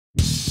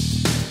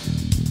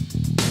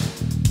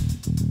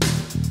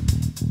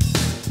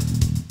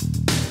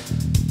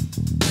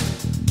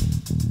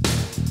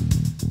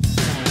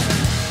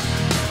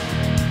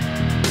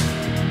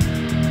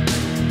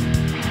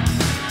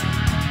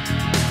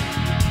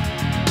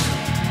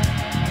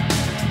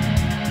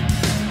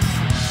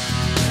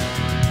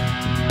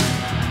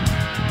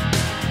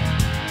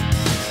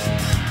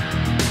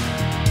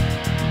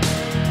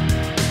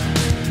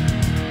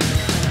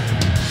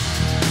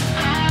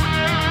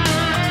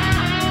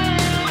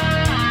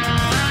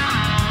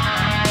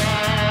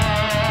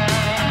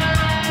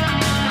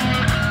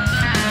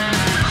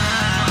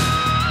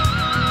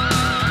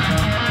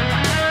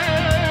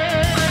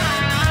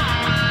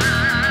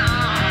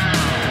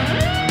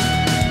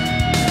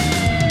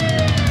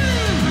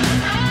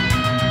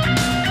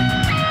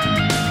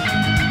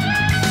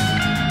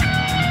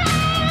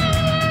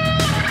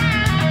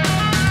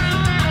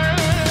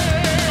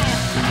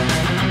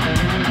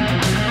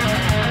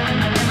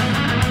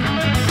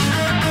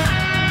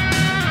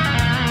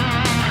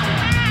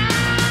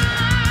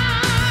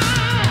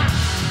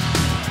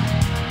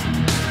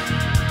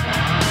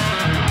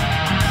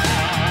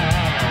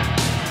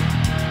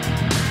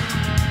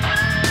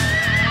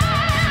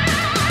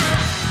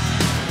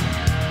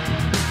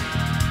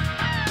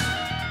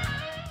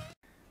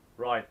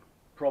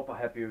proper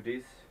happy with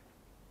this.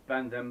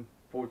 Bend them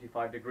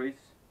 45 degrees.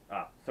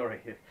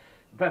 Sorry,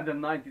 bend them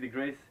 90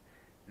 degrees.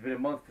 It's been a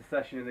monster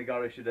session in the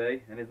garage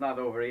today, and it's not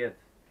over yet.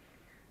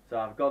 So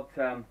I've got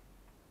the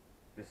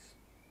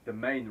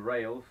main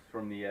rails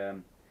from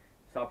the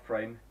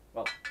subframe.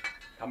 Well,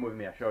 come with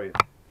me, I'll show you.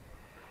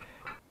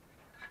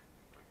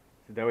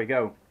 So there we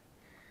go.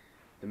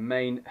 The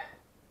main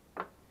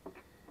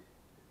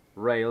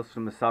rails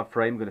from the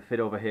subframe going to fit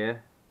over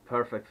here.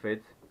 Perfect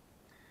fit.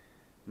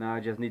 Now I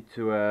just need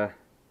to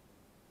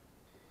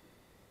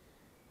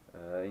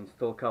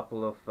install a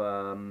couple of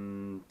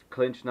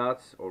clinch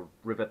nuts or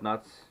rivet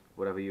nuts,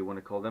 whatever you want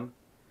to call them,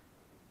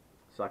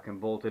 so I can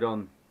bolt it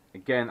on.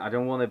 Again, I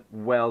don't want to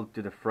weld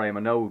to the frame. I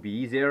know it would be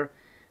easier,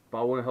 but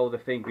I want to hold the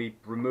thing be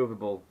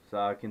removable so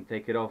I can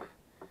take it off.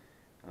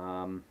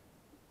 But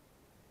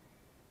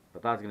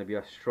that's going to be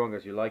as strong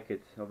as you like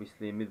it.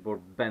 Obviously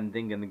midboard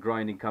bending and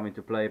grinding come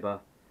into play,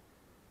 but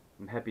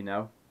I'm happy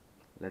now.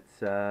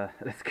 Let's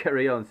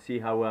carry on, see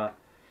how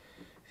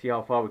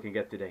far we can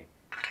get today.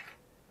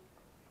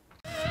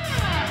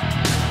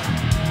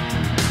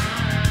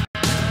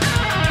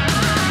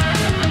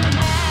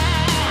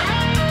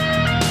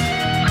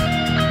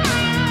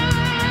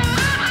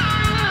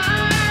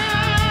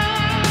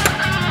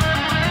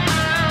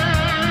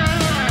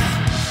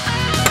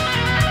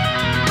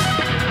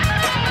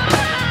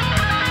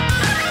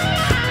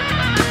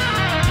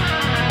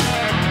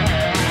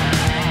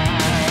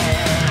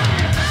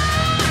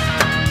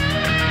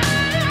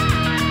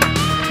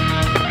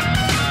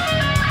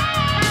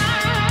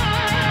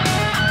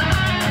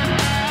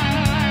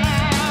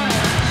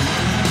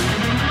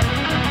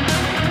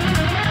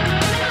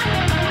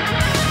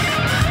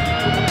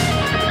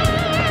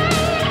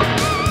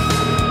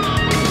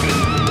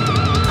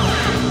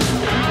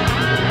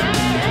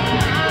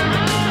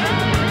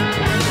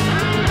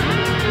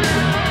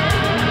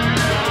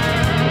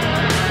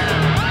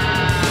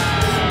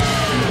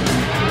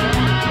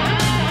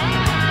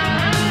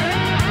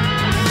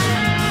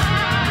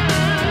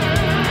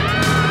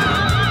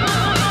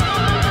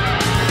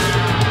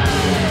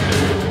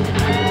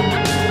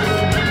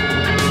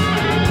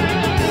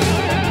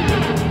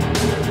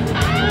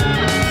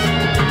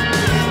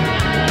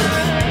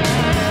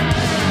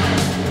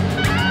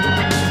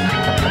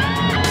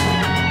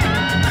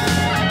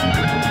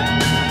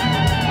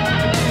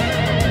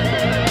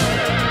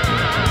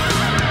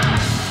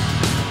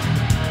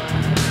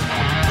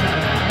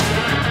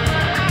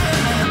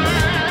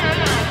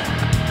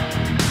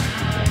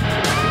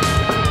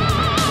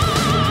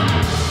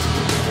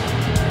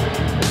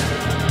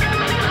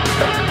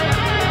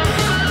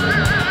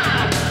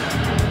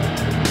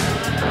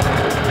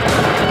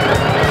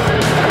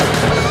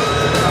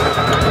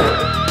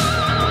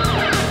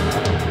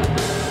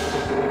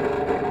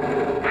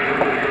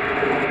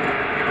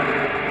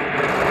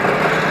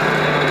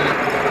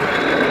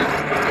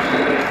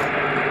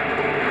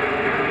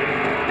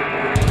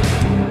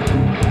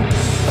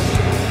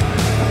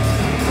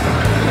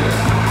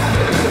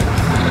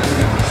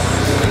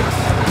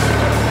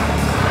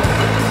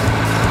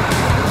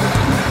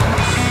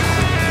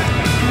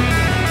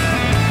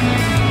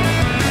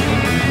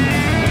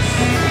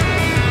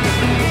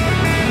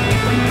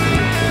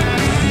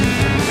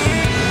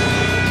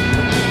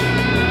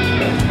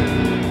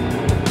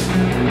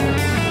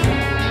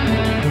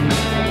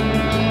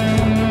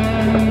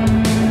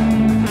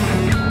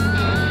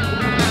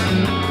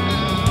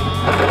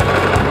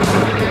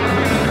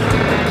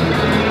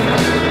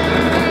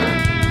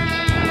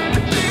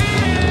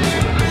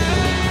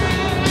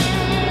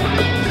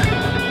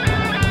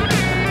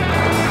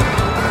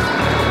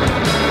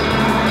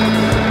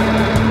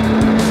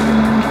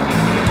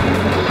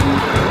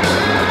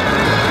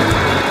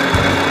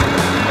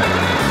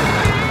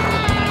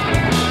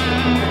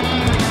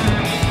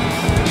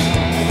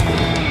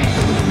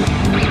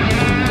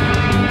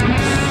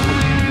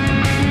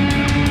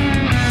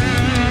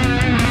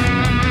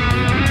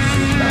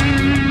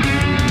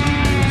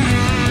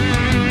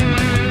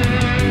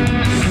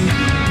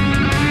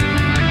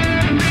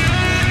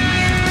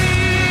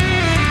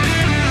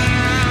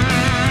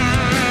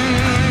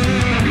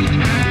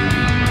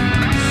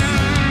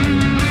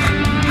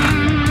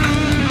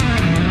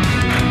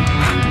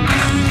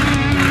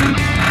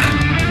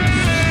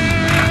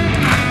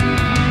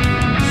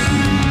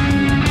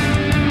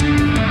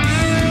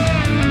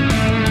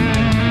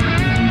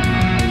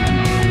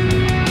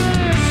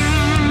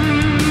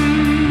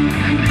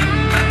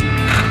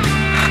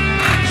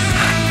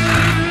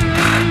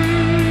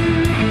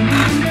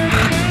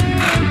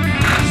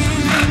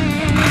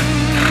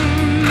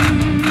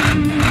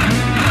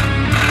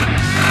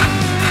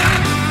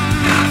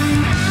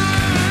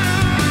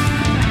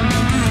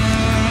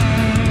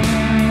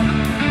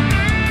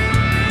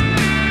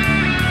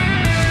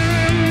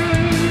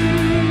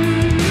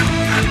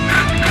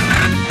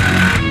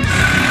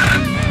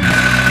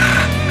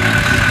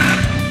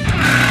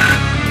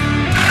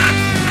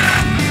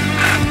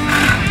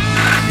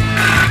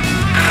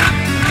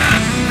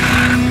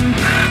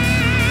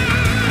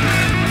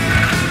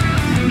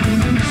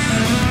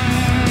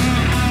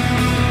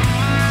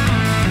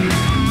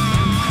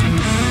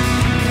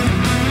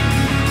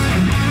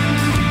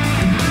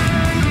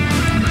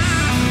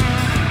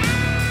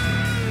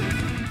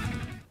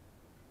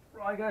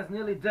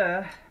 nearly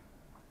there.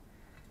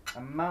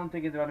 I'm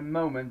mounting it at the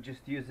moment,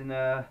 just using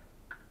a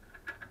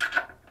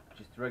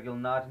regular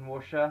knotting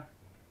washer,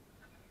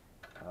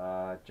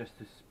 just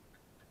to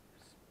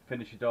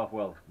finish it off.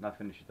 Well, not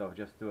finish it off,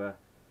 just to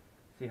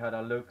see how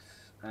that looks.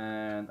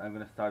 And I'm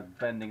gonna start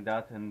bending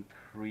that and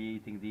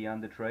creating the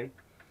under tray.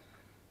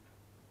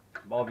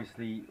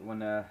 Obviously,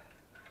 when all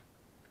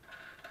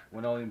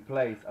in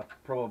place, I'm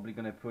probably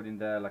gonna put in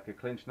there like a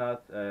clinch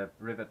nut, a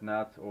rivet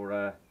nut, or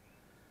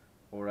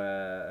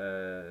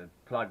a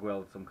plug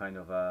weld, some kind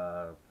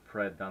of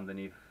thread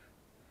underneath,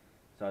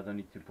 so I don't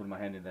need to put my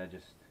hand in there,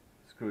 just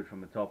screw it from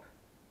the top.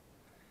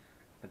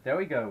 But there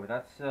we go,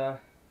 that's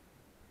what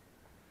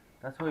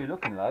you're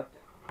looking at.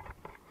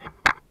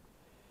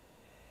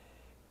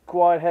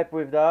 Quite happy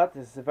with that.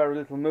 There's very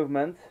little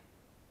movement,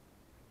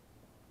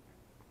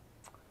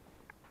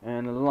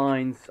 and the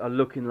lines are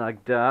looking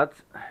like that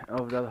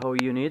of that whole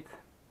unit,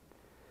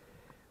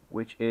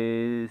 which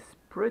is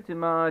pretty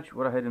much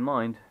what I had in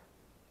mind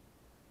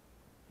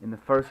in the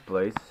first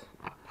place.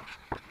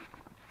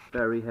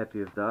 Very happy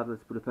with that.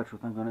 Let's put a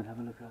petrol tank on it, have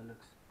a look how it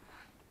looks.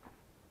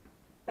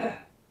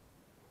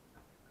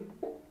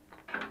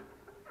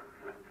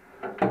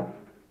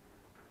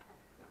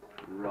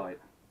 Right.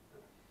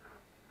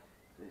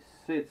 This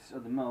sits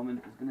at the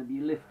moment, it's going to be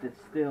lifted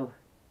still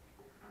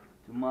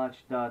to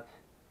match that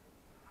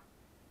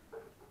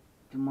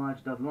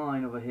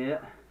line over here.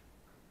 I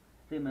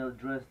think I'll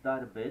address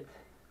that a bit.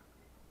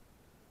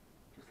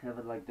 Just have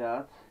it like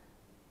that.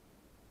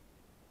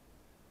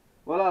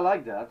 Well, I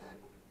like that.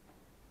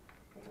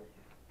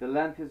 The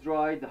length is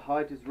right, the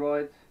height is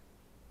right,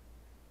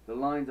 the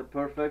lines are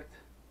perfect.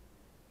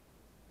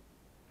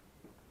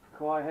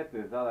 Quite happy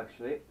with that,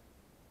 actually.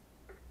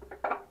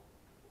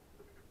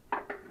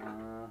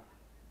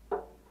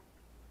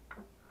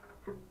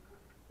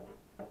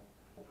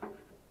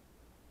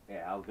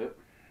 Yeah, I'll do.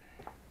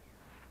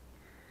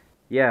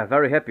 Yeah,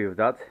 very happy with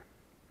that.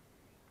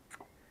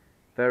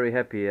 Very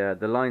happy.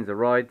 The lines are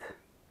right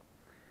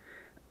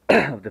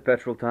of the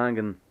petrol tank,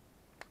 and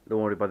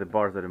don't worry about the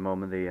bars at the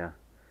moment. They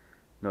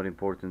not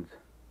important.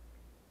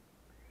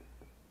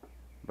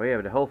 But yeah,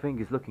 the whole thing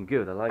is looking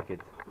good. I like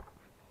it.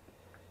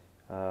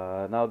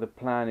 Now the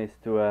plan is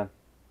to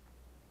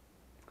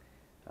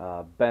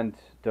bend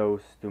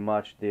those to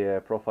match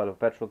the profile of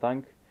petrol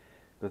tank,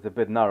 because they're a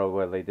bit narrow,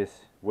 well, like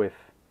this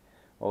width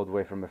all the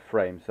way from the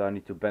frame, so I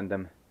need to bend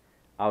them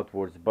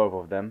outwards, both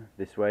of them,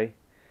 this way,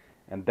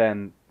 and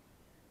then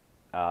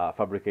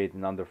fabricate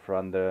an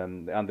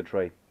the under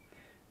tray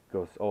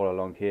goes all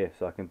along here,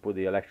 so I can put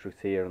the electrics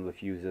here and the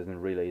fuses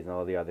and relays and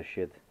all the other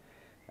shit.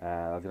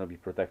 It's gonna be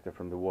protected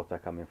from the water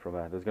coming from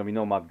there's gonna be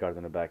no mud guard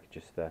on the back,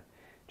 just the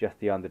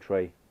under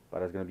tray,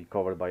 but it's gonna be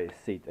covered by a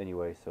seat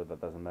anyway, so that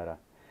doesn't matter.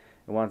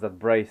 And once that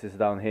brace is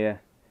down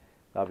here,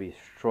 that'll be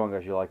strong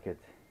as you like it.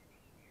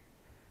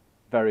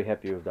 Very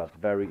happy with that.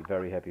 Very,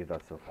 very happy with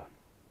that so far.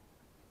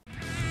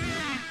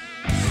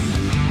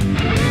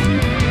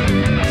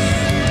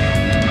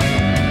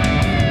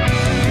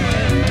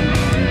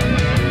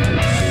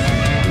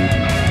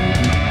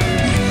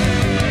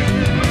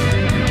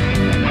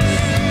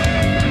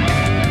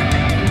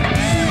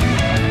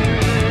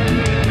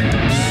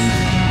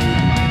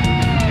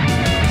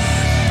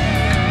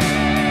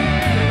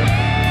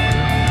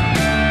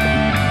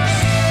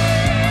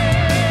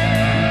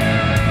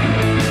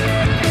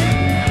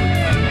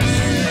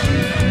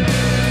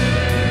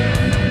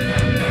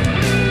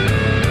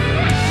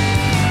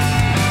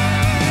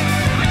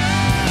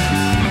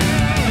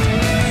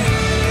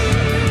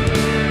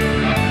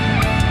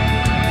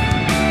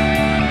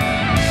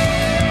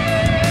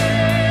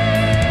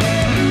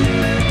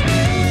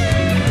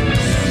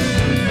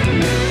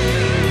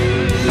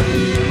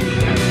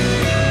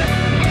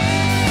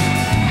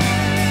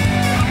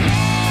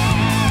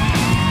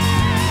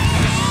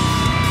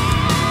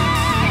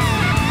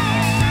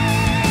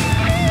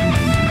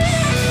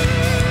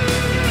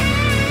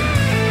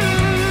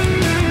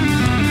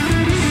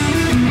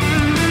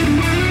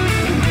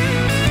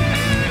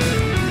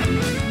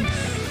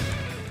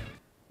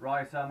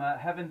 So I'm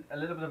having a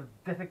little bit of a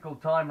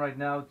difficult time right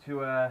now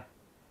to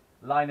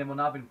line them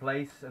up in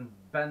place and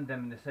bend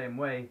them in the same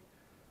way,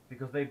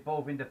 because they're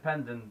both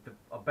independent.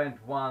 I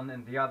bent one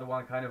and the other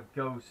one kind of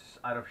goes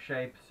out of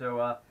shape,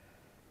 so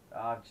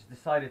I've just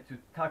decided to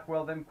tack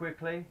weld them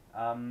quickly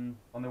on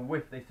the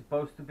width they're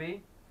supposed to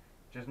be,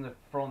 just in the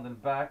front and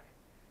back,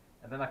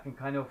 and then I can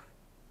kind of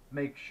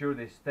make sure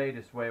they stay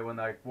this way when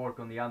I work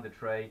on the under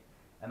tray,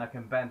 and I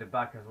can bend it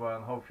back as well,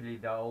 and hopefully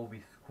they'll all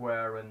be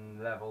square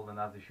and level and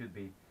as they should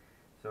be.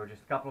 So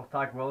just a couple of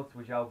tack welds,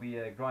 which I'll be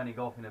grinding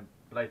off in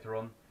later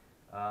on,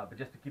 but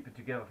just to keep it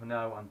together for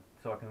now, and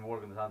so I can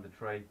work on this under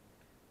tray.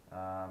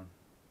 Yeah,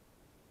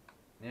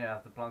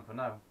 that's the plan for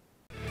now.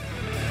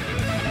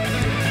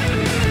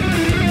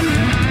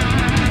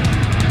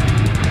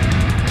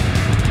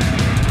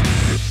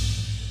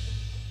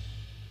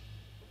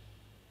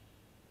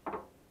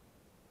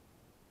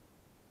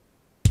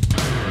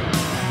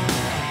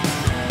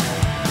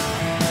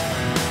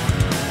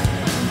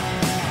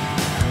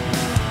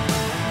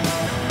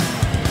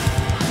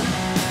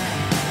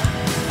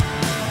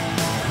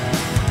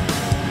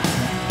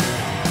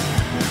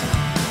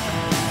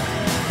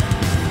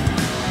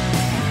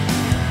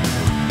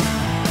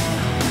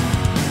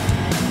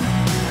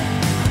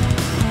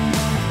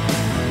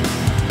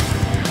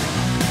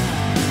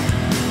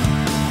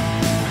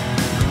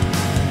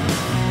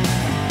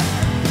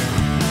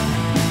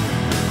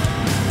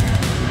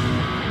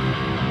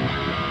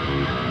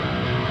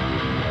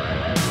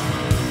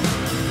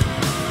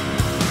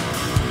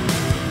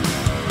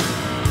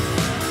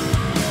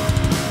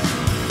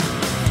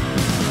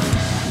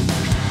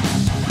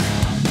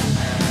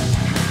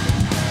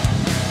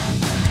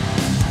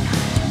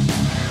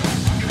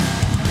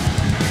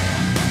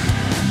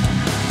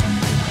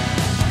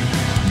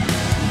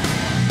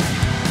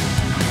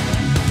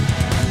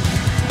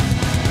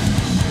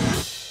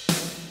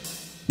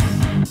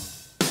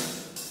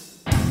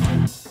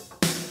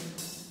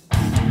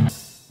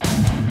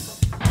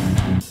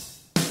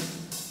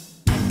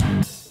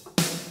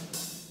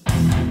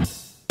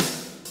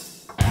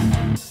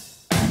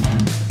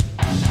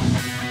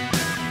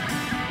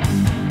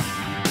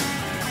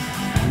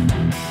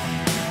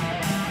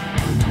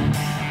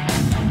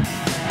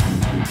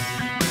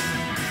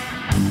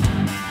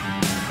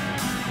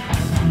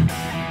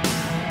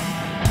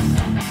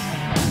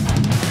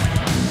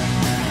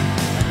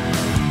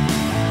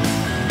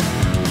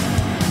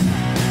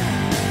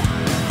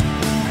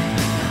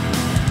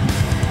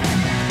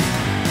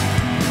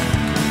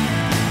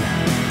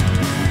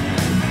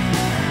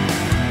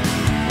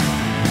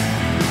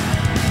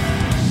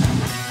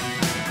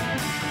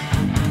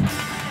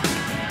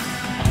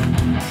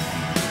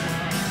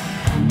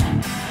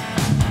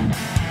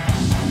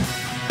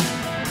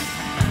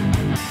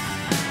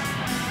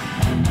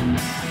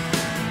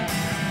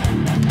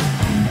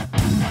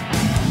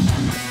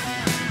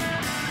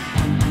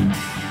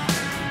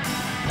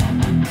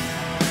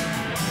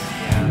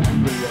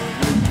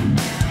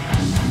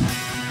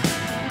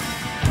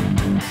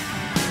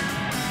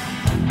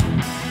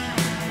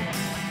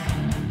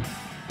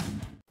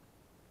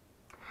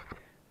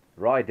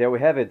 Right, there we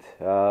have it.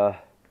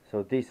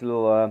 So these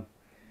little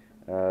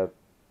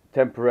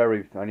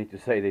temporary, I need to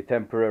say, the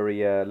temporary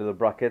little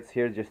brackets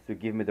here, just to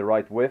give me the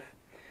right width,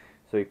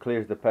 so it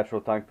clears the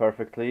petrol tank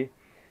perfectly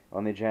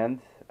on each end.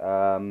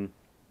 And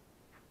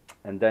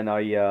then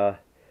I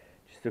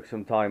just took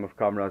some time off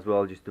camera as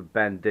well, just to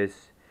bend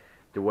this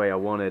the way I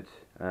want it.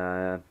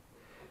 I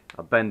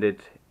bend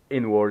it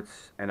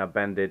inwards and I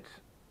bend it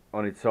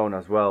on its own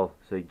as well,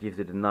 so it gives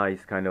it a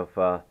nice kind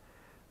of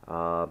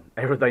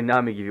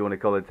aerodynamic, if you want to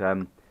call it,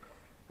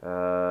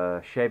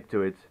 shape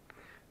to it.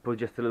 Put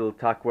just a little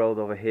tack weld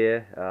over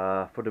here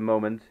for the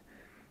moment,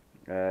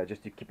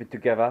 just to keep it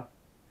together,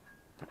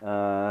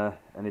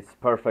 and it's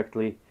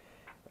perfectly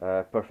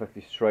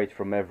straight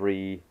from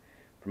every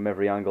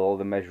angle. All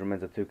the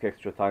measurements, I took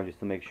extra time just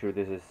to make sure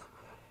this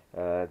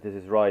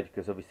is right,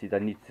 because obviously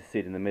that needs to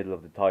sit in the middle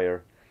of the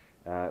tire,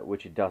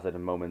 which it does at the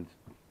moment.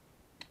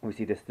 We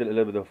see there's still a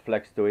little bit of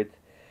flex to it,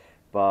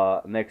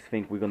 but next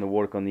thing we're going to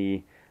work on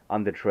the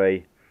under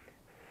tray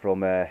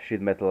from sheet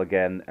metal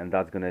again, and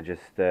that's going to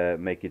just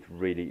make it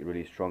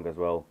really strong as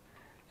well.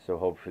 So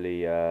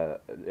hopefully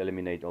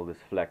eliminate all this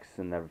flex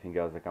and everything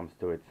else that comes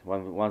to it.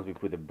 Once we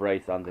put a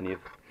brace underneath,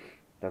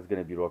 that's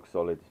going to be rock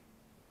solid.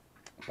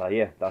 But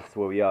yeah, that's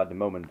where we are at the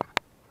moment.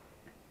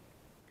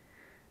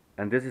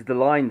 And this is the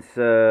lines.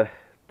 This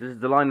is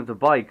the line of the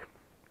bike.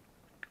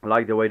 I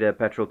like the way the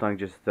petrol tank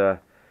just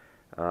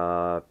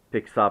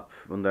picks up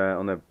on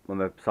the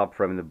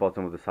subframe, in the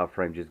bottom of the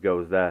subframe, just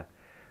goes there.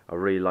 I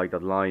really like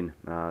that line.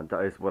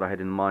 That is what I had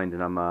in mind,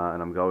 and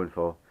I'm going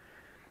for.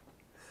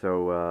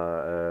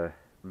 So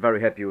very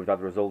happy with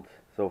that result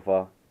so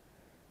far.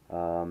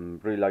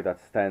 Really like that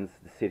stance.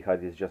 The seat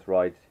height is just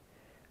right.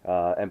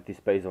 Empty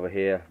space over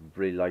here.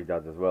 Really like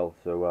that as well.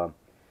 So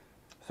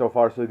so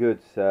far so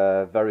good.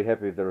 Very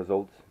happy with the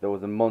result. There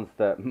was a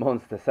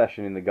monster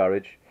session in the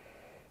garage.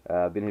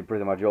 Been here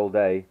pretty much all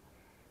day.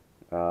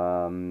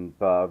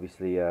 But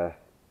obviously a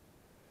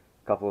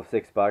couple of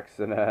six packs,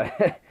 and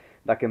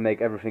that can make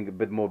everything a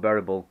bit more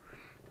bearable.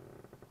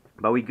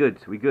 But we good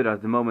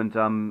at the moment.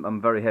 I'm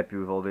very happy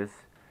with all this.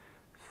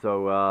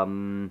 So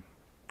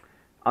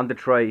under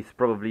tray is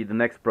probably the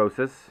next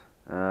process.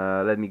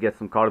 Let me get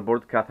some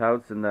cardboard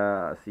cutouts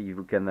and see if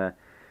we can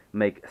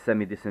make a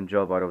semi-decent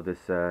job out of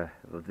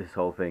this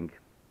whole thing.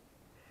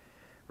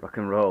 Rock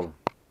and roll.